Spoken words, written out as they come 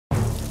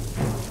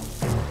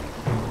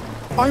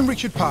I'm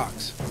Richard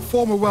Parks,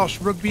 former Welsh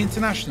rugby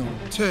international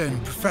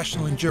turned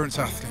professional endurance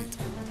athlete.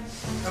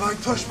 And I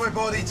push my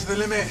body to the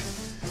limit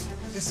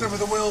in some of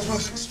the world's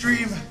most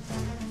extreme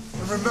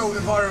and remote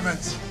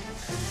environments.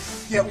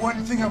 Yet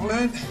one thing I've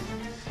learned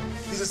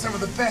is that some of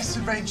the best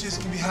adventures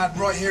can be had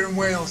right here in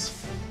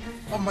Wales,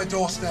 on my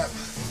doorstep.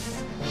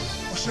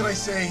 Or should I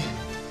say,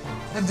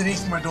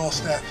 underneath my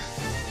doorstep.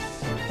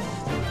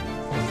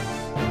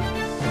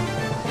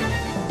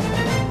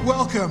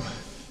 Welcome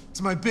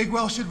to my big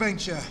Welsh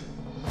adventure.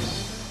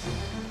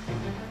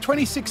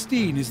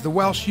 2016 is the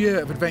Welsh Year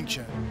of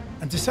Adventure,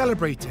 and to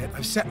celebrate it,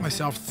 I've set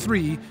myself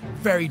 3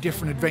 very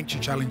different adventure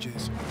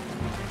challenges.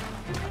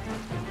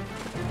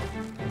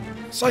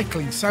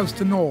 Cycling south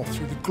to north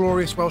through the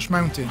glorious Welsh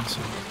mountains,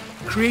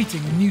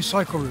 creating a new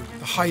cycle route,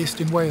 the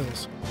highest in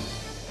Wales.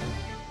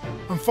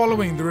 And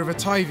following the River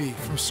Teifi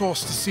from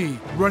source to sea,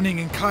 running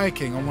and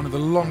kayaking on one of the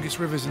longest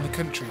rivers in the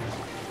country.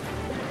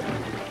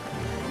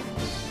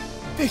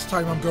 This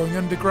time I'm going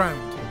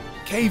underground,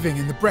 caving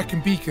in the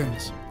Brecon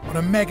Beacons, on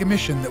a mega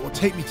mission that will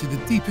take me to the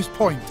deepest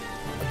point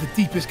of the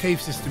deepest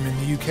cave system in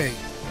the UK.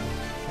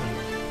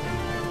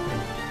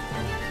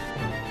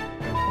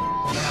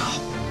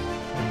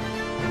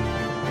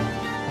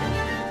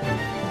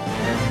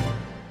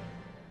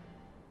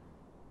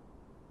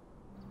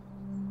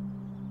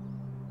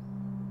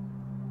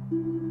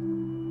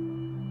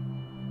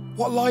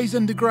 What lies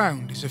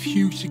underground is of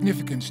huge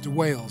significance to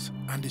Wales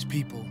and its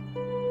people.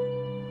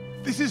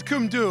 This is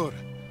Cwm Dwr,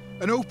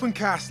 an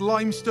open-cast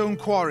limestone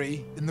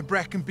quarry in the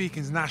Brecon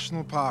Beacons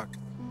National Park.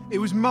 It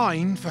was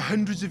mined for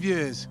hundreds of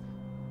years.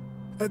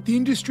 At the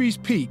industry's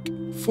peak,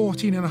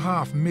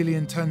 14.5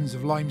 million tonnes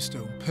of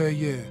limestone per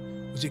year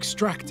was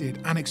extracted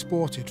and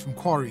exported from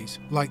quarries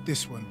like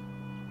this one.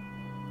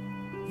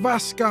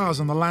 Vast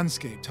scars on the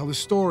landscape tell the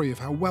story of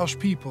how Welsh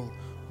people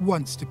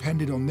once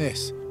depended on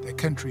this, their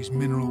country's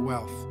mineral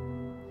wealth.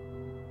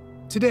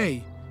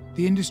 Today,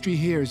 the industry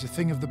here is a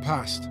thing of the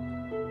past,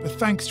 but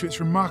thanks to its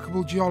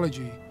remarkable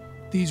geology,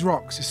 these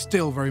rocks are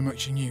still very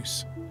much in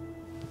use.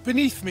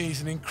 Beneath me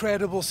is an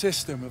incredible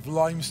system of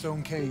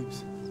limestone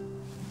caves.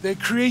 Their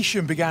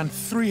creation began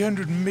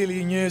 300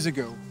 million years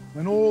ago,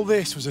 when all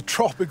this was a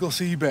tropical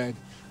seabed,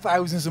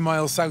 thousands of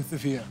miles south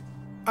of here.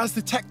 As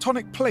the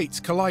tectonic plates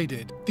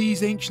collided,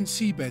 these ancient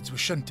seabeds were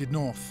shunted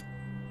north.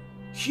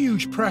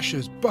 Huge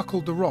pressures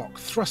buckled the rock,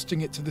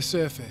 thrusting it to the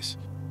surface,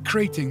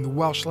 creating the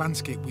Welsh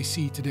landscape we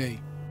see today.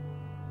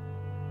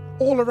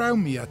 All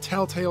around me are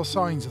telltale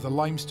signs of the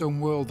limestone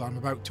world I'm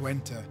about to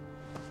enter.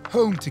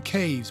 Home to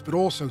caves, but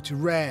also to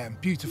rare and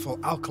beautiful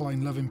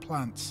alkaline-loving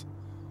plants.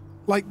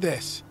 Like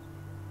this,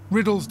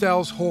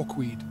 Riddlesdale's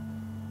hawkweed.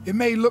 It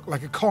may look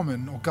like a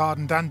common or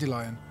garden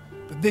dandelion,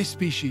 but this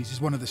species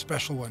is one of the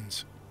special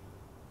ones.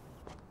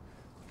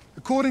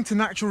 According to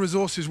Natural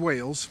Resources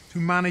Wales, who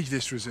manage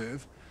this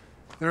reserve,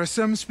 there are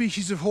some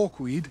species of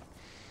hawkweed,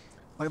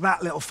 like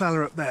that little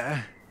fella up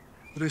there,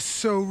 that are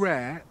so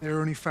rare they're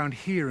only found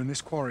here in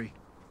this quarry.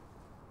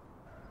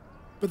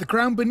 But the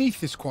ground beneath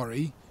this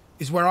quarry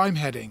is where I'm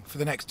heading for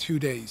the next 2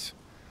 days.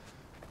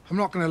 I'm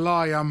not going to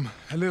lie, I'm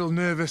a little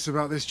nervous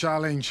about this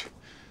challenge.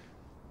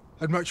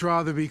 I'd much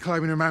rather be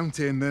climbing a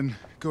mountain than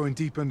going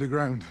deep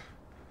underground.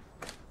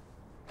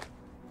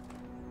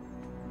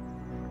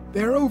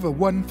 There are over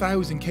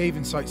 1,000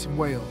 caving sites in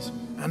Wales,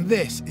 and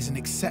this is an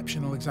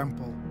exceptional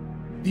example.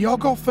 The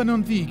Ogof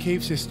Ffynnon Ddu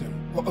cave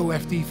system, or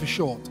OFD for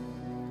short,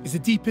 is the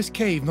deepest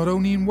cave not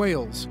only in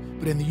Wales,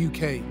 but in the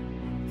UK.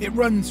 It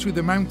runs through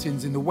the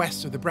mountains in the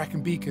west of the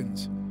Brecon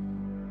Beacons.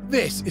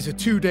 This is a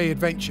 2-day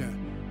adventure.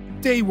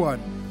 Day 1,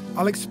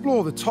 I'll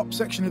explore the top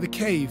section of the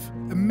cave,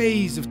 a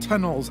maze of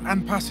tunnels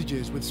and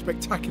passages with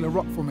spectacular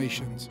rock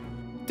formations.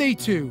 Day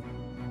 2,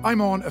 I'm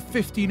on a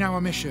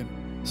 15-hour mission,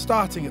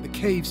 starting at the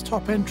cave's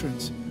top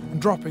entrance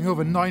and dropping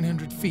over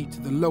 900 feet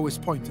to the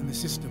lowest point in the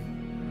system.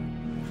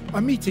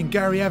 I'm meeting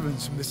Gary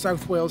Evans from the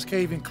South Wales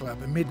Caving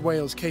Club and Mid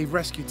Wales Cave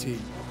Rescue Team,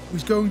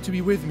 who's going to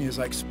be with me as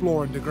I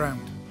explore underground.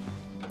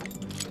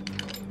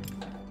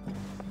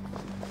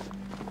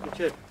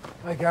 Richard.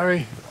 Hi Gary.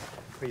 How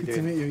are you Good doing?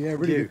 to meet you. Yeah,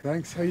 really good,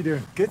 thanks. How you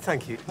doing? Good,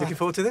 thank you. Looking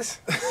forward to this?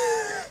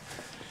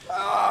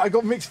 I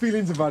got mixed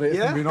feelings about it,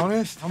 if I'm being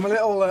honest. I'm a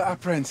little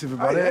apprehensive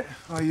about it.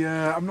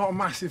 I'm not a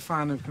massive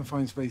fan of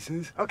confined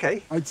spaces.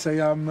 Okay. I'd say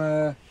I'm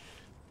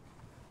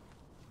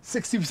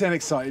 60%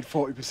 excited,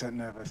 40%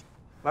 nervous.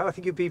 Well, I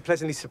think you'll be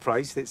pleasantly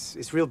surprised.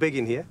 It's real big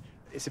in here.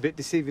 It's a bit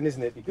deceiving,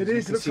 isn't it? It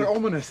is. It looks like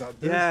ominous, that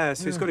does. Yeah,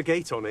 so it's got a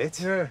gate on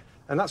it. Yeah.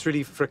 And that's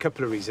really for a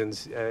couple of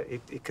reasons.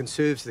 It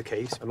conserves the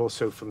caves, and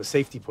also from a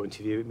safety point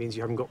of view, it means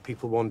you haven't got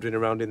people wandering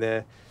around in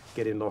there,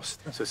 getting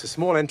lost. So it's a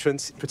small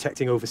entrance,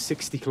 protecting over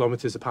 60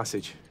 kilometres of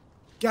passage.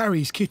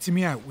 Gary's kitting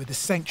me out with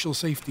essential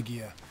safety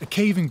gear, a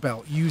caving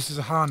belt used as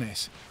a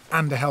harness,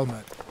 and a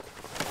helmet.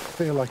 I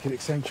feel like it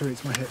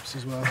accentuates my hips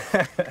as well.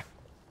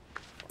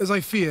 As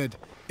I feared,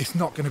 it's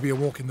not going to be a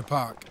walk in the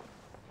park.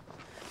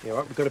 Yeah,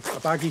 right, we've got a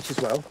bag each as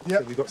well.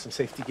 Yep. So we've got some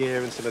safety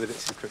gear and some other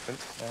bits of equipment.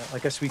 I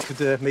guess we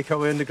could make our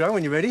way underground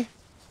when you're ready.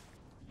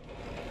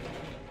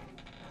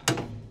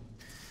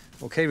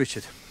 Okay,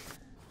 Richard.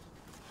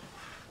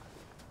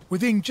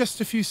 Within just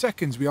a few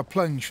seconds, we are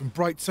plunged from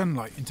bright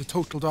sunlight into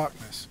total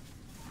darkness.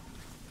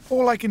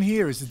 All I can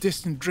hear is the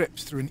distant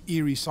drips through an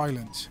eerie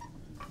silence.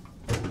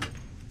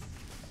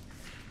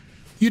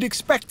 You'd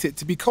expect it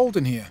to be cold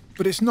in here,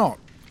 but it's not.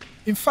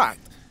 In fact,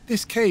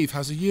 this cave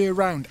has a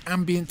year-round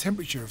ambient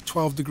temperature of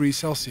 12 degrees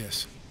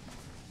Celsius.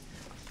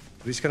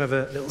 We're just going to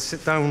have a little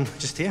sit down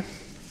just here.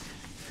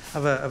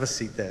 Have a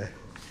seat there.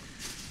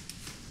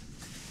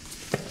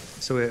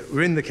 So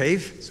we're in the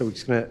cave, so we're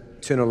just going to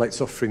turn our lights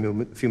off for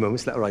a few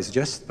moments, let our eyes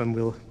adjust, and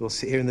we'll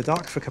sit here in the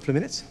dark for a couple of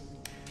minutes.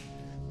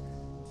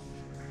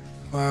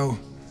 Wow.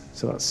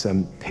 So that's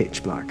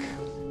pitch black.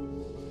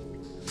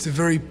 It's a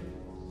very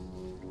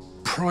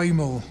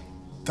primal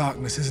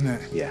darkness, isn't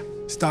it? Yeah.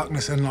 It's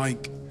darkness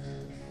unlike,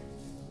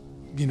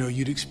 you know,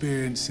 you'd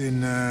experience in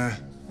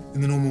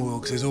the normal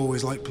world, because there's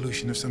always light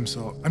pollution of some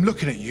sort. I'm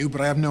looking at you,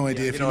 but I have no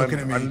idea if you're looking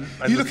at me.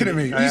 You're looking at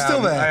me. Are you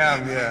still there? I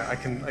am, yeah. I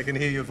can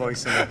hear your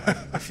voice, and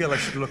I feel I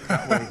should look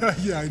that way.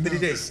 Yeah, I know. But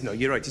it is. No,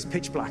 you're right. It's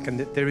pitch black, and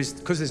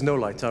because there's no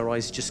light, our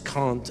eyes just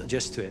can't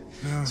adjust to it.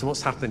 No. So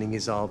what's happening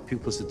is our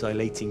pupils are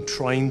dilating,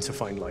 trying to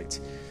find light.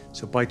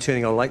 So by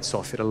turning our lights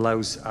off, it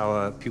allows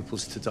our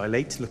pupils to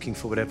dilate, looking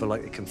for whatever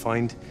light they can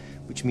find,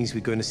 which means we're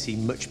going to see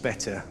much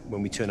better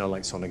when we turn our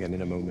lights on again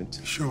in a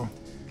moment. Sure.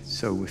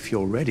 So if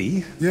you're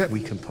ready, we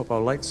can pop our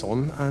lights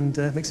on and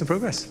make some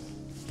progress.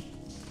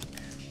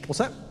 What's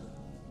that?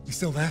 You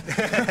still there?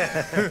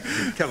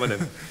 Come on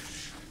in.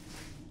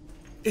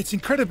 It's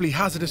incredibly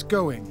hazardous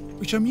going,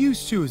 which I'm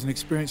used to as an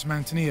experienced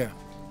mountaineer.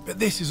 But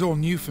this is all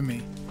new for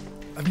me.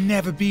 I've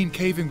never been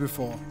caving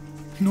before.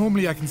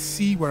 Normally I can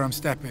see where I'm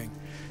stepping.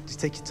 Just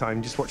take your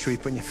time, just watch where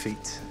you're putting your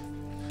feet.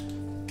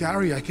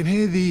 Gary, I can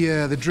hear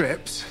the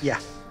drips. Yeah.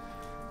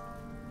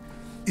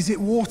 Is it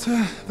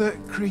water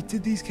that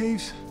created these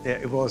caves? Yeah,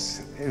 it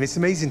was. And it's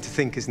amazing to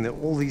think, isn't it?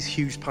 All these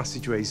huge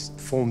passageways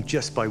formed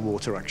just by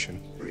water action.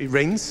 It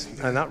rains,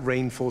 and that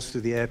rain falls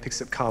through the air,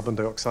 picks up carbon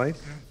dioxide,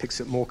 picks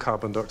up more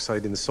carbon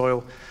dioxide in the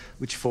soil,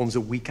 which forms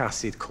a weak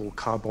acid called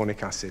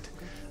carbonic acid.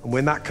 And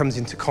when that comes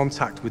into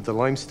contact with the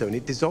limestone,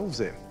 it dissolves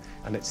it.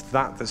 And it's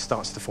that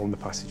starts to form the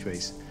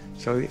passageways.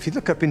 So if you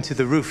look up into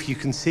the roof, you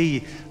can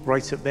see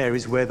right up there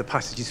is where the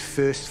passages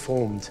first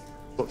formed.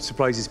 What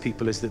surprises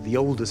people is that the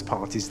oldest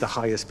part is the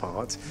highest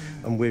part,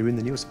 and we're in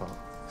the newest part.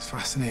 It's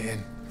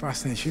fascinating.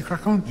 Fascinating. Should we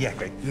crack on? Yeah,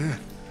 great. Yeah.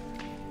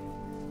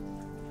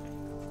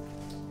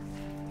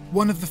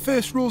 One of the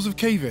first rules of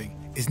caving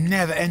is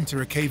never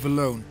enter a cave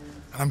alone,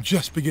 and I'm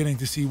just beginning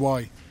to see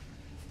why.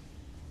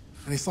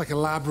 And it's like a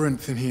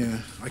labyrinth in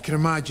here. I can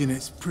imagine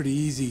it's pretty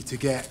easy to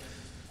get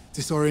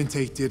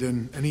disorientated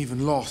and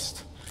even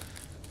lost.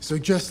 So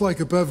just like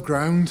above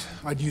ground,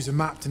 I'd use a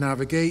map to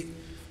navigate.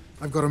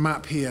 I've got a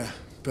map here,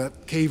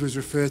 but cavers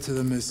refer to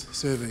them as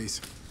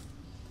surveys.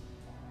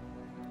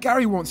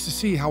 Gary wants to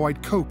see how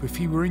I'd cope if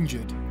he were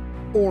injured,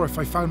 or if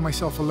I found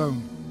myself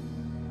alone.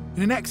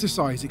 In an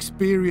exercise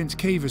experienced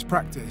cavers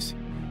practice,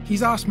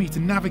 he's asked me to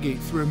navigate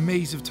through a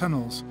maze of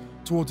tunnels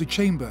towards a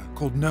chamber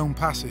called Gnome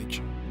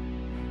Passage.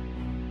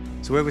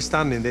 So where we're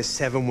standing, there's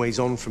 7 ways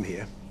on from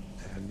here.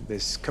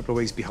 There's a couple of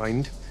ways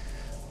behind.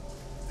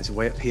 There's a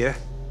way up here.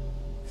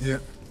 Yeah.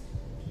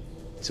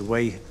 There's a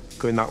way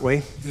going that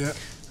way. Yeah.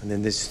 And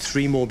then there's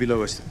 3 more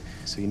below us.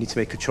 So you need to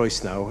make a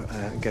choice now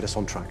and get us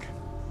on track.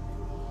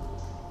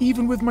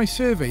 Even with my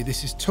survey,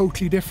 this is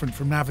totally different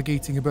from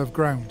navigating above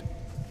ground.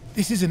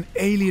 This is an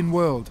alien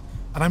world,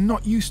 and I'm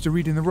not used to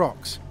reading the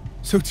rocks.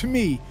 So to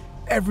me,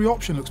 every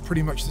option looks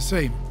pretty much the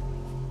same.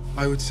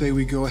 I would say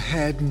we go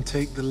ahead and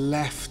take the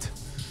left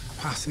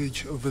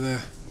passage over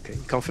there. Okay,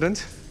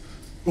 confident?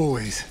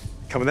 Always.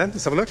 Come on then,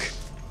 let's have a look.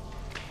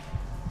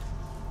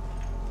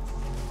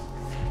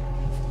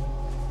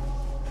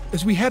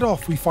 As we head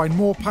off, we find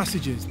more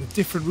passages with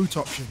different route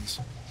options.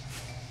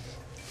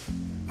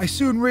 I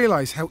soon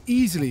realise how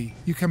easily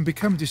you can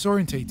become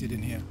disorientated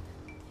in here.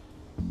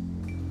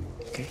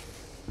 Okay.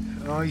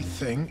 I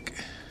think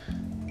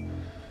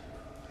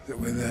that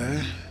we're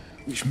there,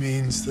 which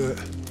means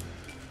that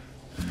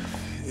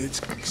it's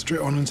straight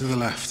on and to the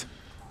left.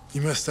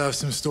 You must have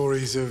some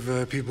stories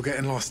of people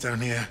getting lost down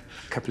here.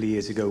 A couple of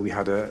years ago, we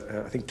had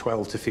I think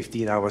 12 to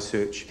 15 hour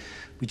search.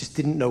 We just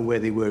didn't know where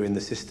they were in the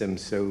system,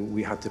 so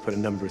we had to put a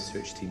number of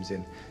search teams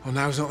in. Well,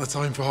 now's not the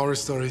time for horror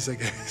stories, I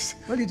guess.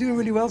 Well, you're doing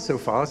really well so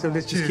far, so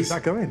let's just keep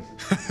that going.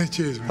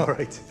 Cheers, man. All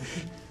right.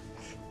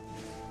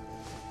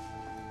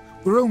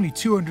 We're only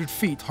 200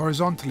 feet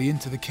horizontally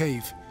into the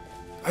cave.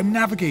 I'm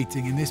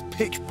navigating in this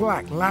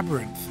pitch-black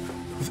labyrinth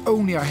with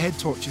only our head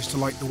torches to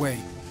light the way.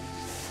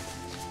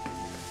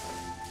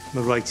 On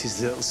the right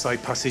is the little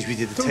side passage we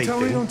did the tape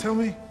in. Don't tell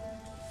me.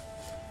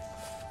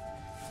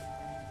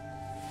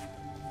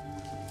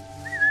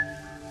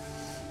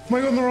 Am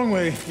I going the wrong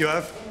way? You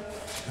have?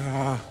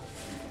 Oh,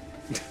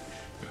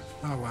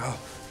 well.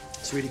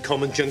 It's a really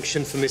common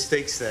junction for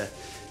mistakes there.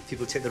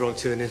 People take the wrong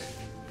turn in.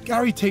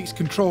 Gary takes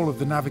control of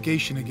the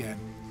navigation again,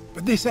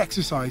 but this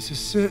exercise has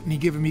certainly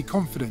given me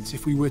confidence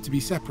if we were to be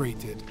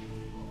separated.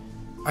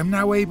 I'm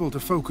now able to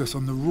focus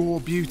on the raw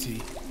beauty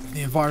of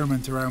the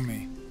environment around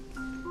me.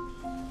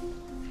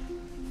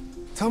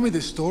 Tell me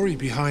the story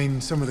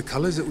behind some of the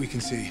colours that we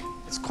can see.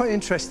 It's quite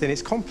interesting.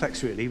 It's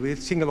complex, really. We're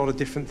seeing a lot of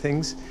different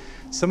things.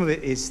 Some of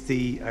it is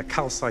the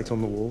calcite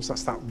on the walls.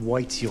 That's that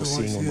white you're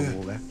seeing on the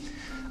wall there.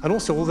 And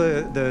also all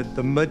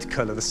the mud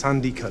colour, the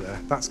sandy colour,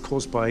 that's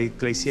caused by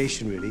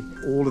glaciation, really.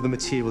 All of the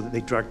material that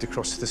they dragged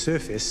across the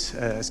surface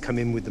has come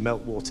in with the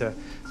meltwater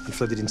and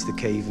flooded into the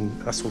cave,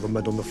 and that's all the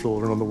mud on the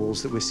floor and on the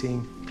walls that we're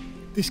seeing.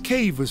 This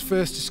cave was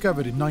first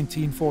discovered in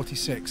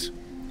 1946,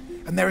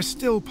 and there are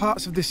still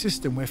parts of this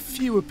system where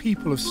fewer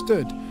people have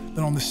stood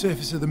than on the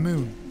surface of the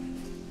moon.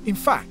 In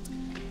fact,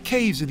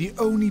 caves are the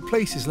only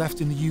places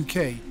left in the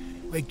UK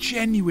where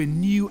genuine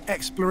new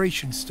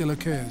exploration still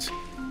occurs.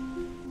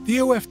 The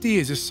OFD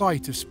is a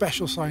site of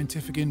special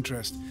scientific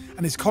interest,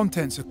 and its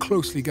contents are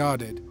closely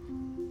guarded.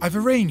 I've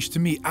arranged to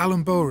meet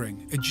Alan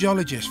Bowring, a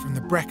geologist from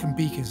the Brecon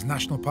Beacons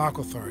National Park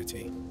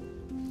Authority,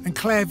 and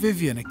Claire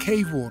Vivian, a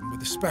cave warden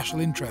with a special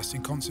interest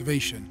in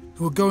conservation,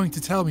 who are going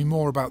to tell me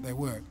more about their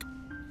work.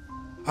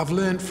 I've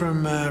learned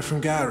from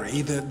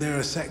Gary that there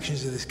are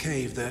sections of this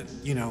cave that,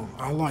 you know,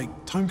 are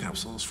like time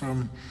capsules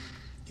from,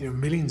 you know,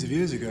 millions of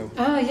years ago.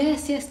 Oh,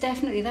 yes,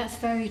 definitely. That's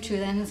very true.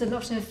 Then there's a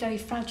lot of very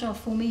fragile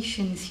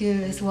formations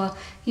here as well.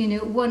 You know,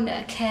 one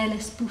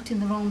careless boot in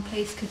the wrong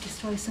place could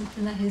destroy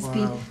something that has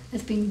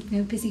been you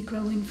know, busy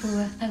growing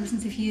for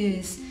thousands of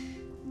years.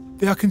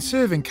 They are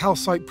conserving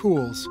calcite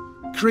pools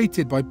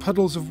created by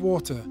puddles of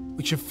water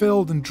which have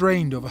filled and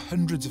drained over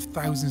hundreds of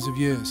thousands of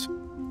years.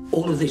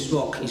 All of this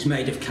rock is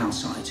made of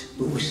calcite,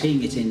 but we're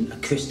seeing it in a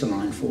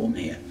crystalline form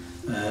here,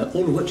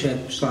 all of which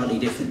are slightly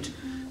different.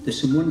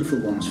 There's some wonderful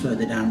ones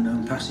further down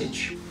Gnome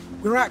Passage.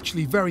 We're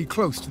actually very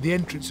close to the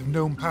entrance of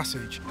Gnome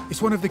Passage.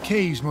 It's one of the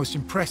cave's most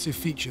impressive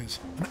features,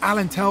 and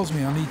Alan tells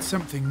me I need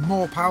something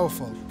more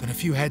powerful than a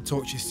few head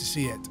torches to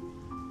see it.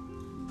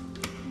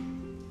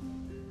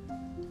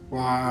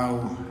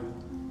 Wow.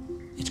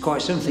 It's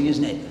quite something,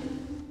 isn't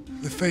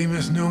it? The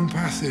famous Gnome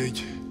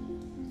Passage.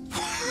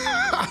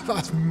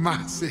 That's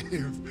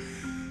massive.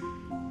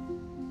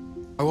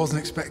 I wasn't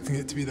expecting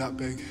it to be that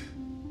big.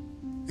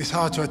 It's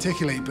hard to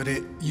articulate, but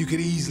you could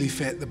easily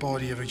fit the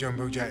body of a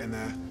jumbo jet in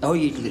there. Oh,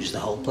 you'd lose the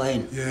whole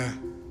plane. Yeah.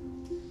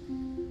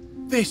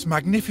 This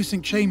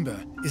magnificent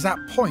chamber is at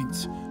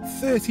points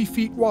 30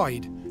 feet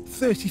wide,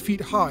 30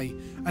 feet high,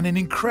 and an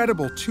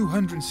incredible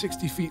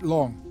 260 feet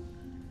long.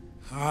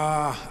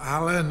 Ah,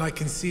 Alan, I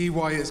can see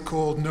why it's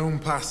called Gnome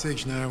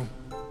Passage now.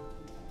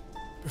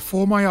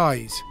 Before my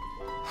eyes,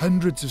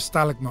 hundreds of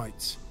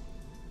stalagmites.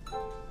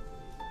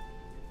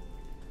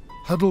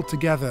 Huddled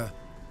together,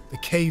 the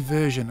cave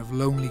version of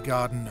lonely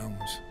garden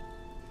gnomes.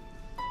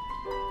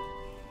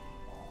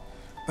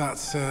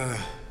 That's an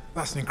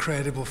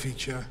incredible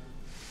feature.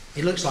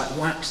 It looks like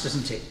wax,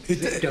 doesn't it?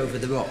 Flipped over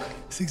the rock.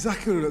 It's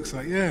exactly what it looks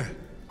like, yeah.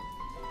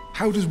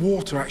 How does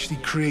water actually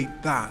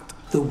create that?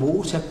 The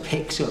water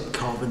picks up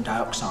carbon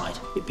dioxide.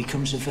 It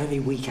becomes a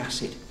very weak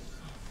acid.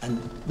 And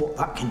what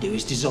that can do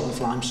is dissolve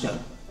limestone.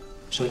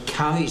 So it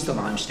carries the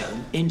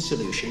limestone in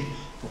solution,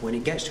 but when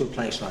it gets to a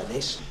place like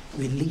this,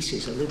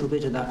 releases a little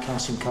bit of that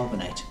calcium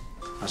carbonate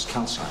as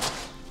calcite.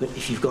 But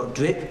if you've got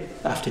drip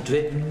after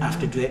drip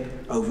after drip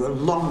over a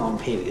long, long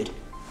period,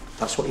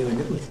 that's what you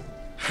end up with.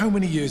 How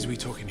many years are we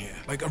talking here?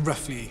 Like,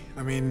 roughly,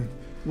 I mean...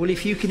 Well,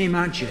 if you can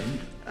imagine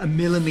a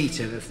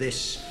millimetre of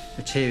this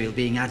material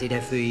being added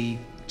every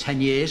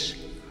 10 years,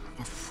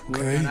 okay.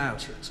 Work that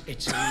out.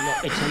 It's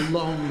a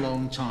long,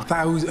 long time.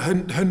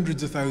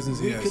 Hundreds of thousands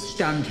of years. We could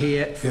stand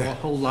here for our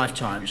whole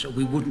lifetimes and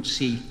we wouldn't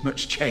see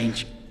much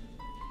change.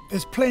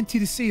 There's plenty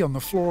to see on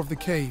the floor of the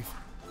cave.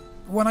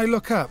 But when I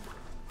look up,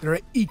 there are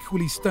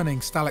equally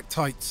stunning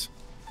stalactites.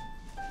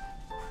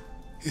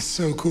 It's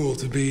so cool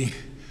to be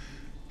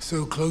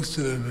so close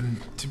to them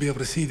and to be able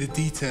to see the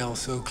detail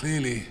so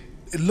clearly.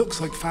 It looks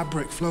like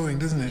fabric flowing,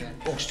 doesn't it?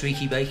 Yeah. Or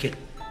streaky bacon.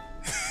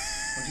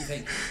 What do you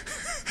think?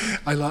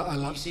 I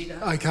like. See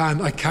that? I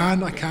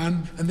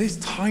can. And this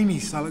tiny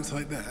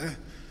stalactite there,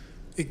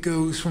 it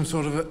goes from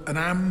sort of an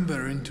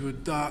amber into a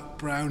dark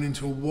brown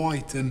into a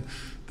white, and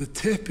the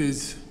tip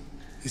is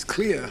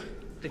clear.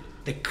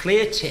 The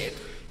clear tip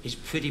is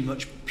pretty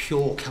much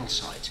pure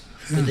calcite.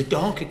 But the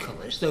darker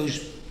colours,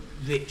 those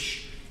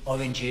rich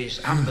oranges,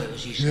 amber,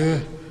 as you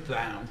say,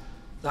 brown,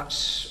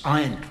 that's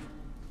iron.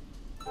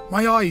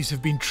 My eyes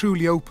have been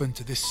truly opened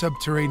to this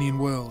subterranean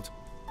world.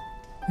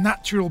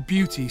 Natural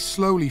beauty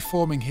slowly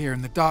forming here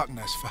in the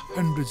darkness for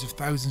hundreds of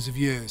thousands of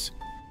years.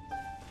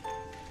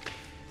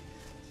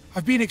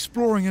 I've been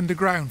exploring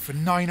underground for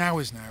 9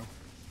 hours now.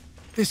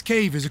 This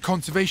cave is a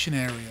conservation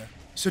area,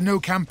 so no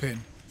camping.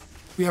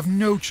 We have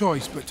no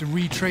choice but to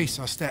retrace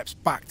our steps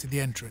back to the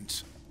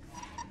entrance.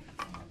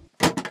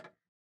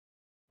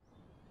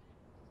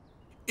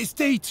 It's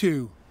day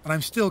 2, and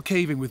I'm still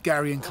caving with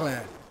Gary and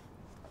Claire.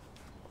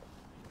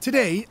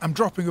 Today, I'm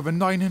dropping over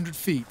 900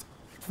 feet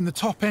from the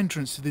top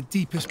entrance to the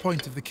deepest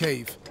point of the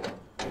cave.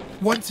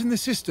 Once in the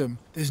system,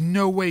 there's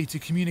no way to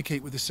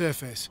communicate with the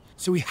surface,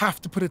 so we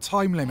have to put a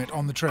time limit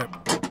on the trip.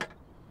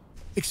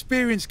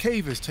 Experienced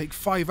cavers take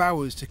 5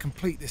 hours to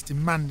complete this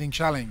demanding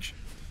challenge,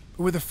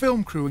 but with a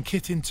film crew and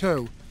kit in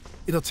tow,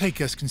 it'll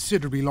take us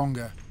considerably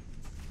longer.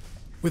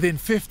 Within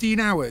 15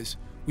 hours,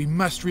 we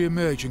must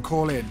re-emerge and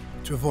call in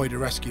to avoid a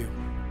rescue.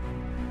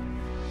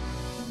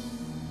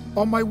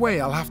 On my way,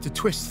 I'll have to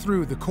twist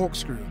through the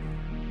corkscrew,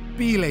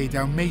 belay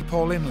down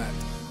Maypole Inlet,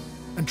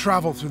 and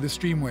travel through the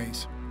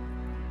streamways.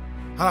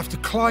 I'll have to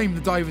climb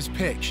the diver's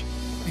pitch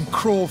and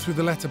crawl through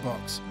the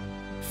letterbox,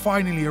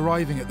 finally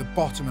arriving at the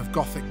bottom of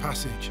Gothic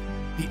Passage,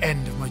 the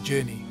end of my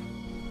journey.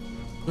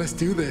 Let's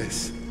do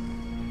this.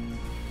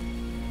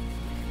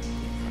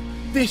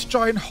 This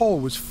giant hole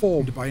was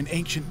formed by an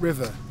ancient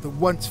river that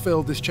once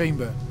filled this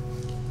chamber.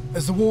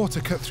 As the water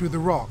cut through the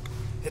rock,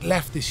 it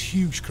left this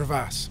huge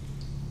crevasse.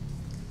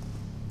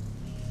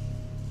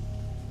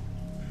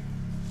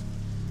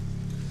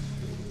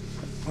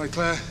 Hi,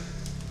 Claire.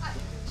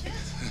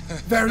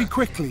 Very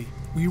quickly,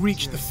 we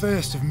reached the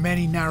first of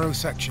many narrow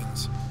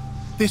sections.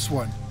 This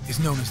one is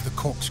known as the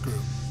corkscrew.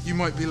 You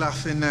might be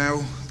laughing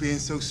now, being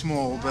so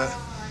small, but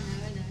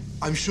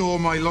I'm sure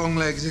my long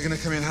legs are going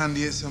to come in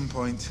handy at some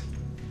point.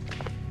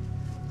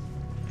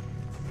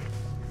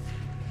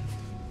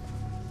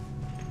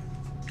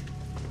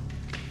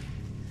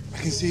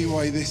 I can see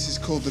why this is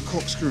called the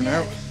corkscrew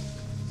now.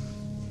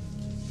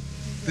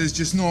 There's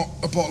just not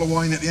a bottle of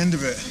wine at the end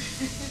of it.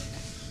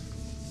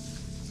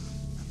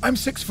 I'm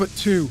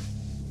 6'2",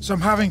 so I'm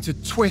having to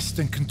twist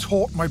and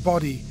contort my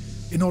body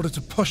in order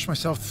to push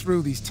myself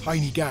through these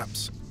tiny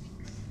gaps.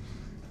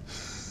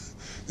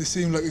 This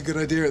seemed like a good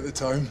idea at the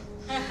time.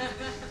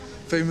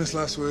 Famous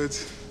last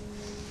words.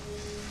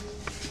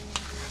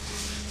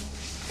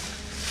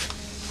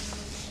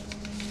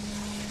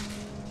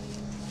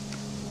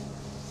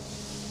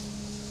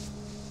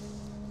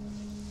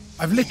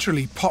 I've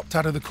literally popped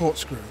out of the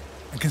corkscrew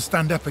and can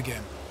stand up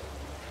again.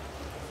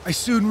 I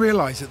soon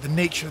realised that the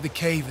nature of the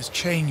cave has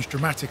changed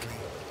dramatically.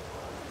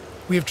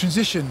 We have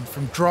transitioned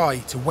from dry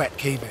to wet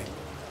caving.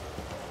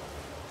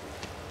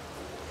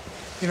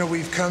 You know,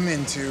 we've come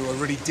into a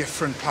really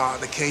different part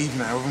of the cave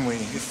now, haven't we?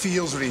 It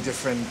feels really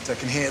different. I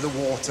can hear the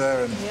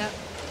water and... Yeah.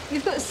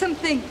 We've got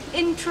something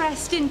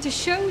interesting to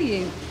show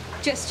you.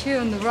 Just here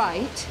on the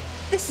right,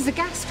 this is a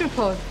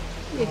gastropod.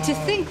 To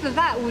think that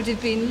that would have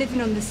been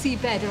living on the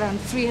seabed around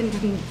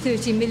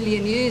 330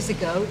 million years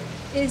ago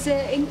is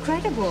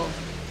incredible.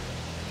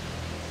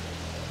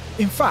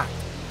 In fact,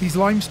 these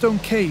limestone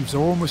caves are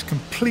almost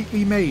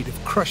completely made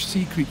of crushed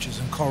sea creatures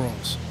and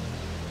corals.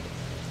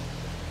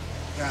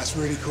 That's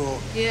really cool.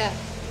 Yeah.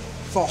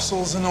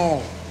 Fossils and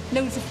all.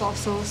 Loads of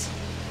fossils.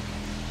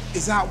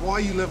 Is that why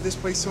you love this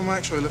place so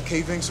much, or you love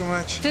caving so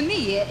much? For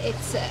me,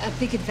 it's a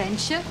big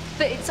adventure,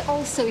 but it's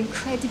also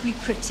incredibly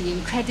pretty,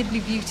 incredibly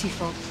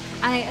beautiful.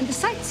 And the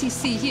sights you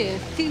see here,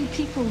 few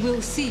people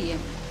will see.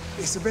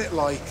 It's a bit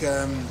like,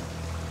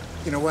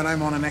 you know, when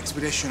I'm on an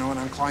expedition or when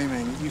I'm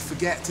climbing, you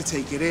forget to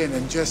take it in,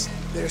 and just,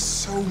 there's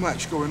so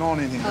much going on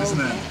in here, isn't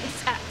there?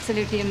 It's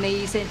absolutely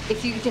amazing.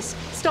 If you just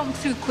stomp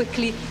through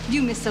quickly,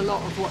 you miss a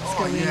lot of what's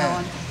going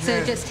on.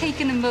 So just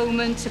taking a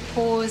moment to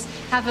pause,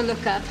 have a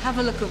look up, have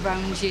a look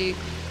around you,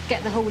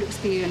 get the whole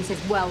experience is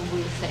well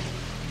worth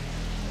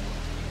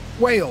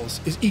it.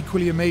 Wales is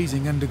equally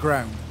amazing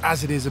underground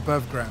as it is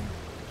above ground.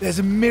 There's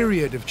a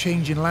myriad of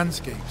changing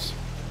landscapes,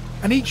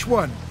 and each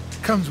one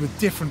comes with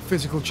different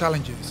physical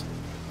challenges.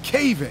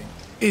 Caving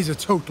is a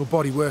total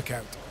body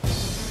workout.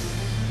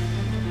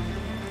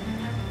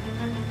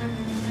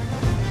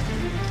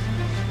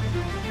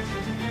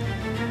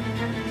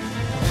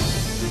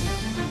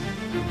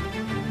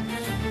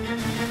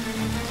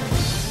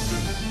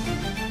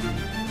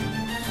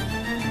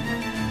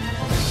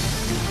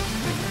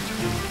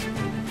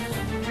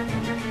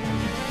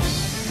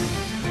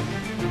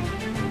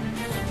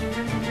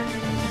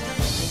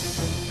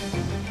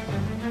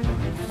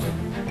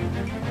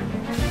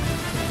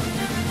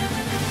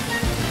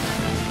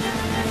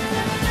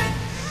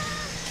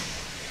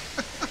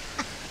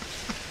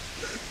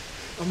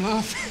 I'm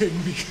laughing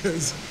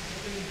because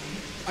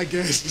I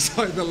guess it's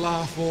either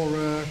laugh or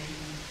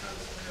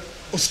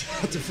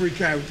start to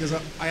freak out because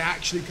I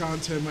actually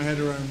can't turn my head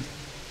around.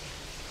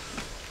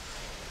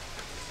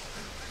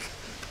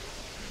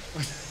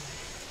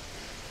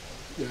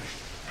 Yeah.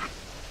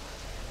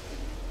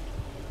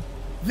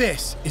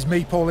 This is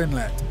Maypole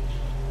Inlet.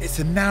 It's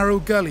a narrow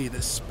gully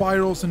that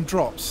spirals and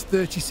drops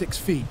 36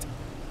 feet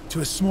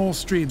to a small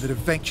stream that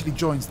eventually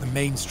joins the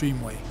main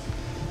streamway.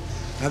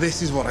 Now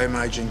this is what I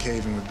imagine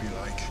caving would be like.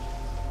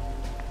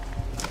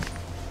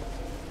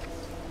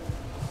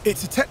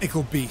 It's a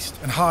technical beast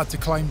and hard to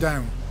climb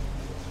down.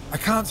 I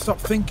can't stop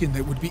thinking that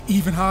it would be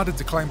even harder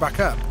to climb back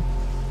up.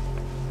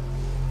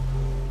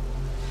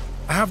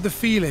 I have the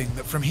feeling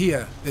that from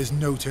here, there's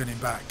no turning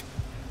back.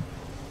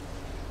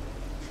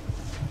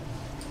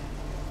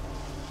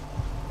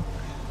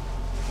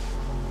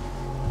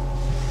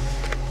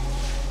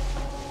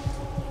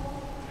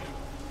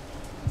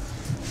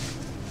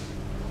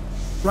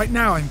 Right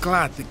now, I'm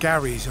glad that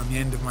Gary is on the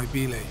end of my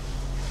belay.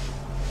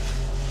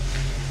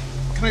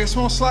 Can I get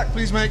some more slack,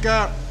 please, mate,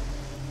 Gar?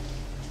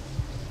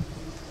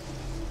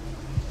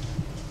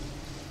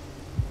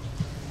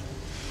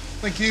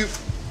 Thank you.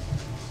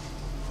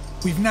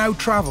 We've now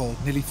travelled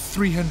nearly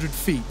 300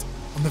 feet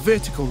on the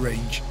vertical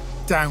range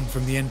down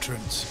from the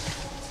entrance.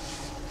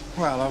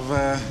 Well,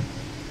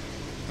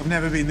 I've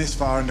never been this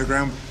far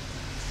underground.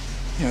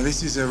 You know,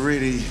 this is a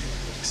really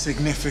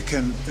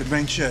significant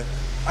adventure.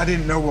 I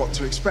didn't know what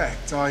to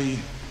expect. I'm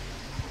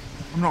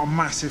not a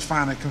massive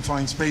fan of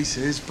confined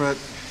spaces, but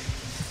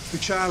the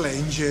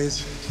challenge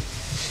is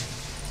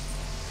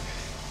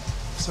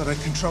sort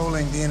of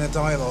controlling the inner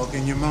dialogue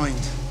in your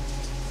mind.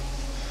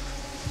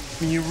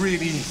 When you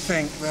really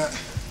think that,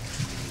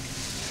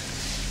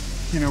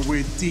 you know,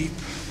 we're deep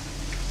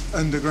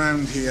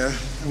underground here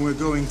and we're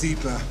going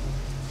deeper,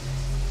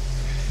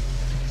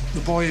 the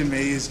boy in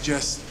me is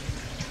just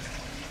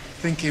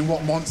thinking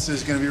what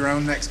monster's going to be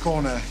around next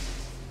corner.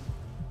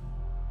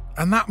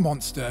 And that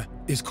monster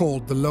is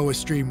called the Lower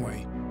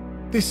Streamway.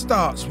 This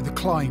starts with a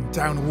climb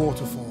down a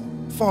waterfall,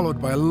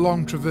 followed by a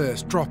long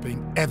traverse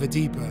dropping ever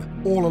deeper,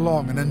 all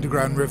along an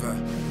underground river.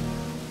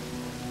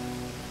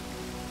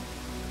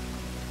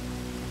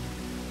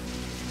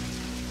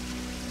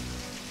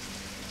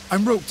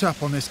 I'm roped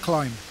up on this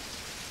climb.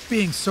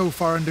 Being so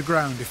far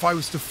underground, if I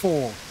was to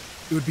fall,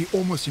 it would be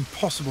almost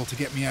impossible to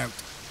get me out.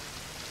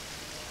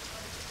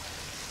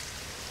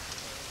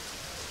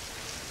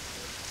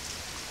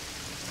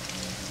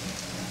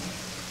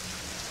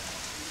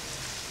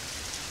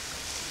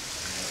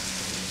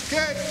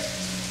 Good.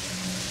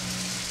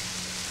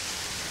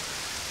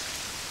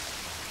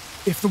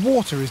 If the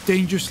water is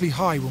dangerously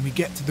high when we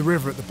get to the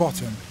river at the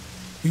bottom,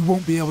 we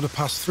won't be able to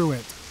pass through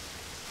it,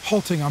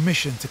 halting our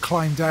mission to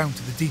climb down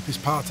to the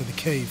deepest part of the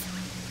cave.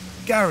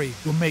 Gary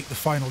will make the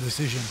final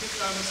decision.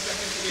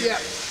 Yeah.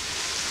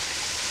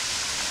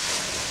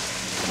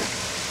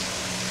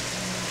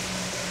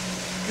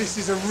 This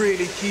is a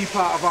really key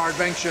part of our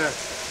adventure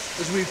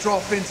as we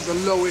drop into the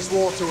lowest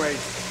waterway.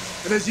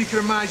 And as you can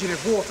imagine,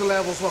 if water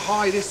levels were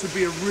high, this would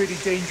be a really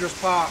dangerous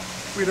part.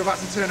 We'd have had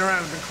to turn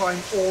around and climb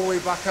all the way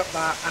back up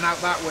that and out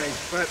that way.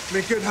 But we're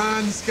in good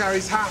hands.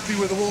 Gary's happy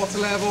with the water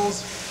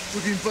levels.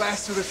 We've been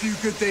blessed with a few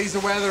good days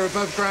of weather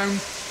above ground.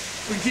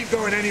 We can keep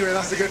going anyway,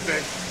 that's a good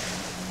thing.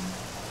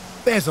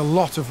 There's a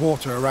lot of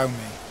water around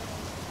me.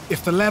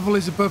 If the level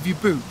is above your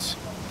boots,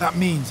 that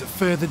means that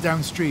further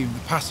downstream the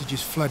passage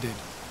is flooded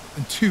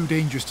and too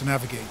dangerous to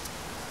navigate.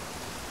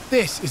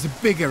 This is a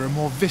bigger and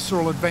more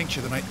visceral adventure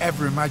than I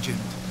ever imagined.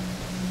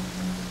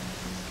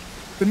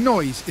 The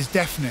noise is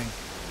deafening.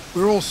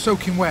 We're all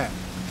soaking wet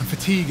and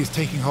fatigue is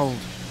taking hold.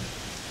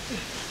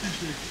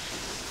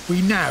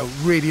 We now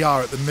really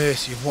are at the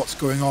mercy of what's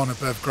going on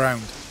above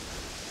ground.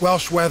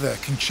 Welsh weather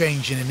can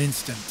change in an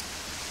instant.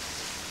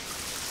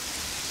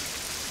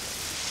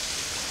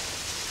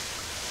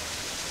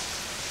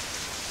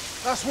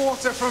 That's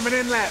water from an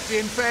inlet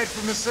being fed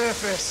from the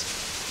surface.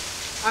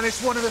 And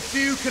it's one of the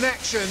few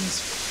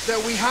connections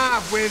that we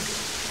have with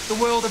the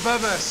world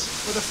above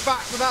us. But the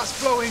fact that that's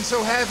flowing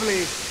so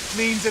heavily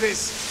means that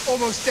it's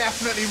almost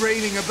definitely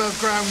raining above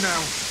ground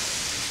now.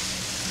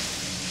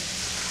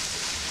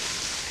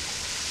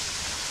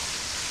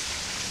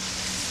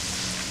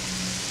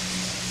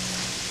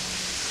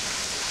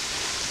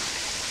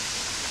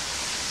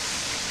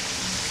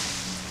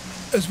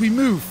 As we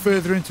move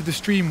further into the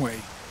streamway,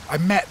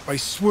 I'm met by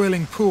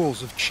swirling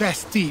pools of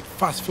chest-deep,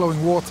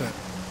 fast-flowing water.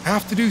 I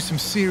have to do some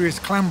serious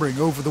clambering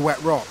over the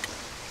wet rock.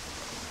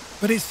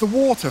 But it's the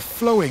water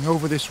flowing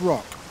over this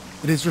rock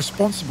that is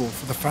responsible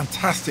for the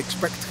fantastic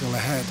spectacle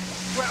ahead.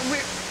 Well,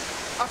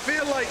 I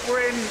feel like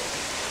we're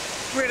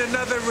in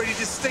another really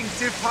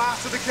distinctive part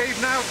of the cave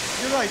now.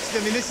 You're right.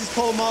 I mean, this is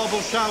called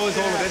marble showers,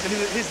 all of it. And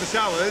here's the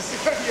showers.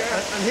 Yeah.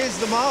 And here's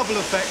the marble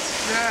effect.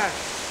 Yeah.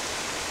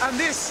 And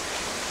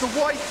the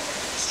white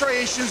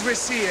striations we're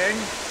seeing,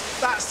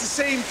 that's the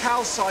same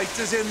calcite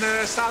as in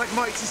the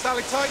stalagmites and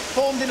stalactites.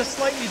 Formed in a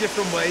slightly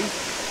different way,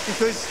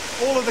 because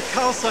all of the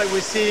calcite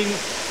we're seeing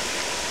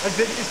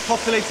is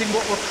populating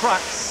what were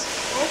cracks.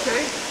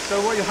 Okay.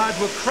 So what you had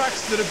were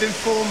cracks that have been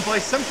formed by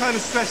some kind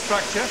of stress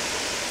fracture.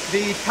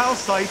 The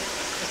calcite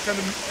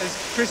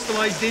has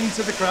crystallized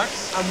into the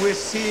cracks, and we're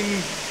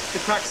seeing the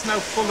cracks now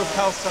full of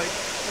calcite.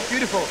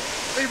 Beautiful.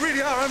 They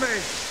really are, aren't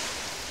they?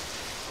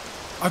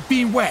 I've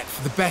been wet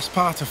for the best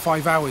part of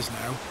 5 hours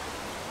now.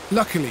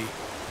 Luckily,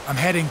 I'm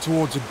heading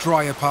towards a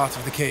drier part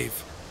of the cave.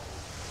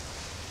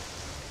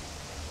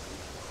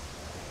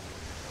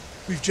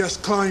 We've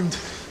just climbed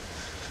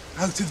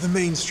out of the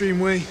main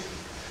streamway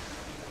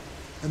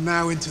and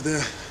now into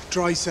the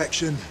dry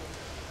section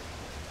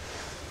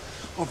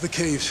of the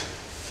caves.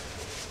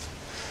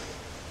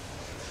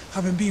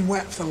 Having been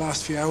wet for the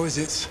last few hours,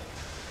 it's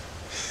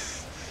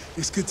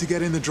good to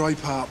get in the dry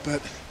part,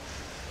 but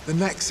the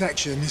next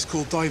section is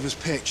called Diver's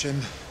Pitch,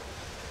 and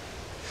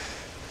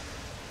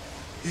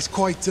it's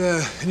quite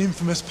an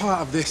infamous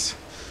part of this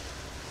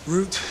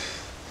route.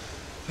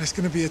 It's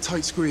going to be a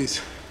tight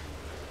squeeze.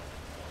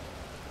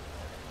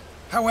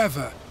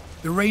 However,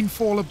 the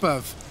rainfall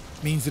above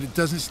means that it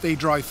doesn't stay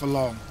dry for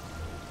long.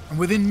 And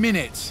within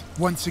minutes,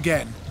 once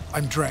again,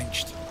 I'm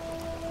drenched.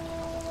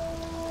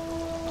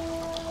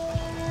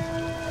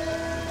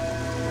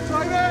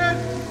 Dive in!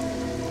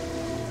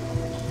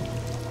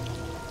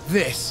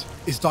 This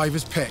is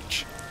Diver's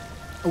Pitch.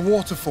 a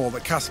waterfall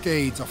that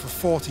cascades off a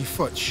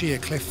 40-foot sheer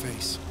cliff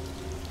face.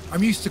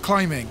 I'm used to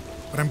climbing,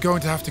 but I'm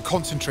going to have to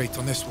concentrate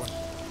on this one.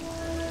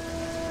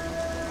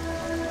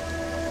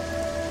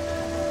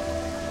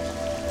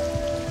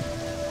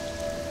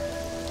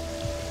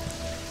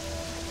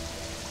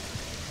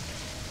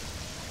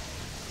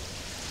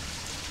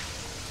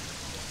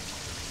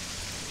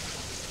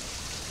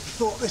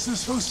 I thought this was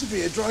supposed to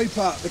be a dry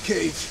part of the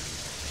cave.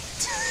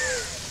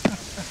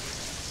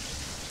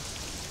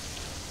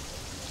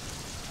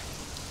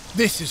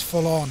 This is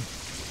full on.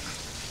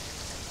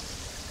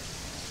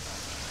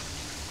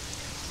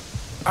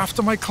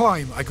 After my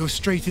climb, I go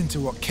straight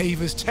into what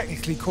cavers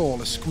technically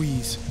call a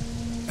squeeze.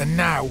 And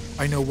now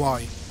I know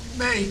why.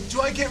 Mate,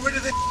 do I get rid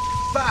of this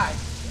bag?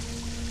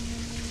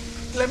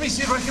 Let me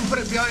see if I can put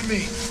it behind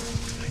me.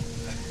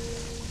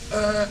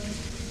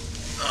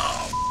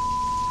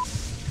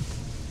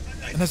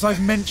 And as I've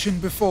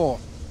mentioned before,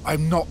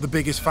 I'm not the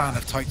biggest fan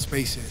of tight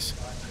spaces.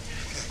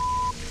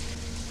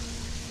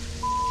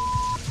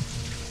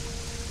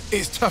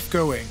 It's tough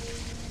going,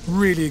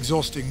 really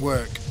exhausting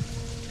work.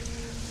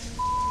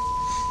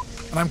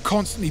 And I'm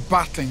constantly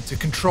battling to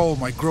control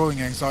my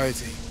growing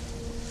anxiety.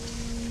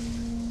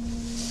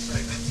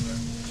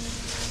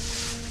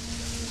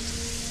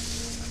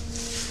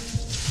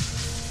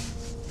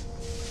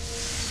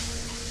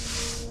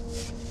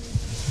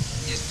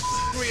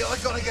 Real, I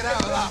gotta get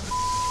out of that.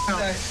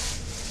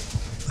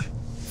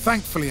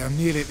 Thankfully, I'm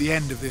nearly at the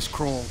end of this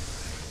crawl.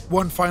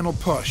 One final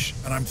push,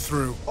 and I'm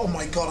through. Oh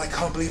my god, I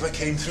can't believe I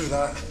came through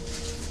that.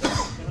 You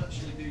can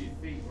actually do your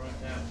feet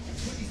right now.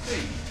 Put your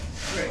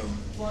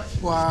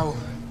feet. Wow,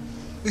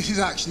 this is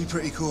actually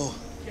pretty cool.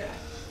 Yeah.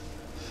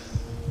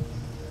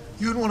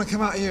 You wouldn't want to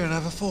come out here and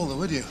have a fall, though,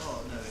 would you?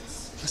 Oh no,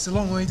 It's a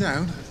long way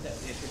down. it's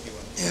definitely a tricky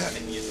one.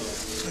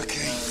 Yeah.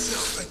 Okay,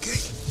 so, okay.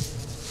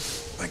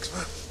 Thanks,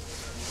 man.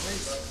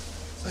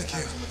 Thank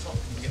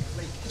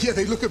you. Yeah,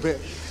 they look a bit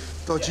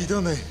dodgy,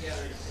 don't they?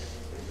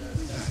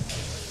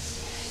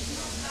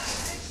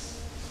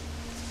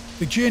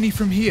 The journey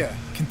from here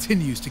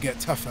continues to get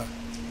tougher.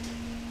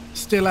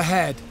 Still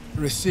ahead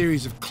are a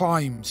series of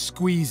climbs,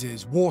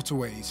 squeezes,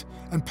 waterways,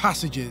 and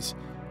passages,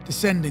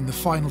 descending the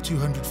final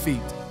 200 feet.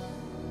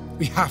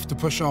 We have to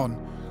push on.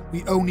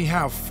 We only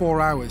have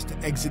 4 hours to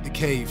exit the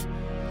cave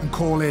and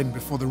call in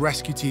before the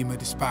rescue team are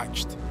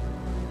dispatched.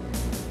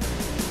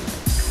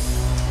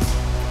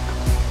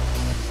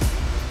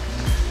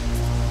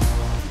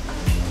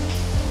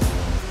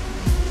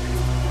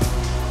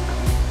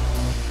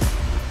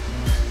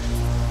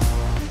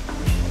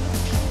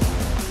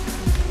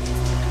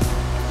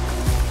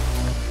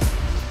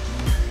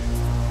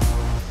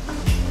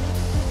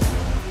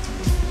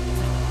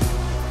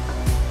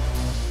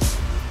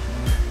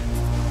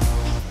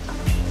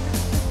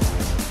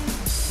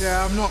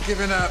 Yeah, I'm not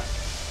giving up.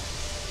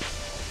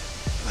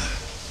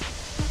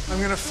 I'm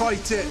gonna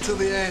fight it till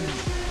the end.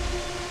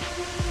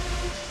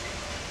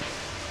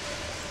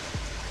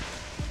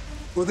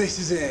 Well, this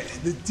is it,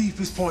 the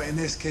deepest point in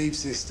this cave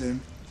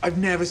system. I've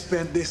never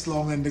spent this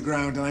long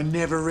underground, and I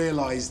never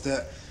realized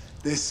that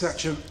there's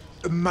such a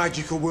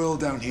magical world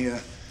down here.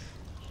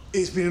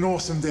 It's been an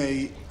awesome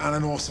day and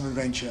an awesome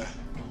adventure.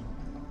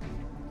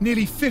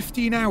 Nearly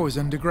 15 hours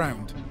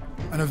underground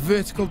and a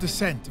vertical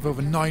descent of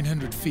over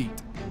 900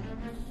 feet.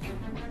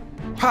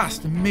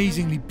 Past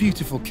amazingly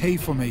beautiful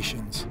cave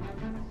formations.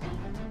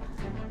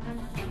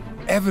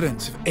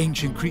 Evidence of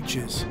ancient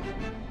creatures.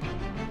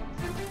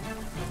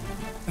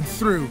 And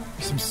through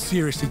some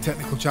seriously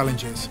technical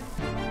challenges.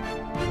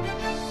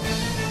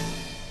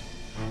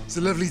 It's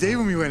a lovely day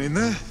when we went in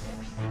there.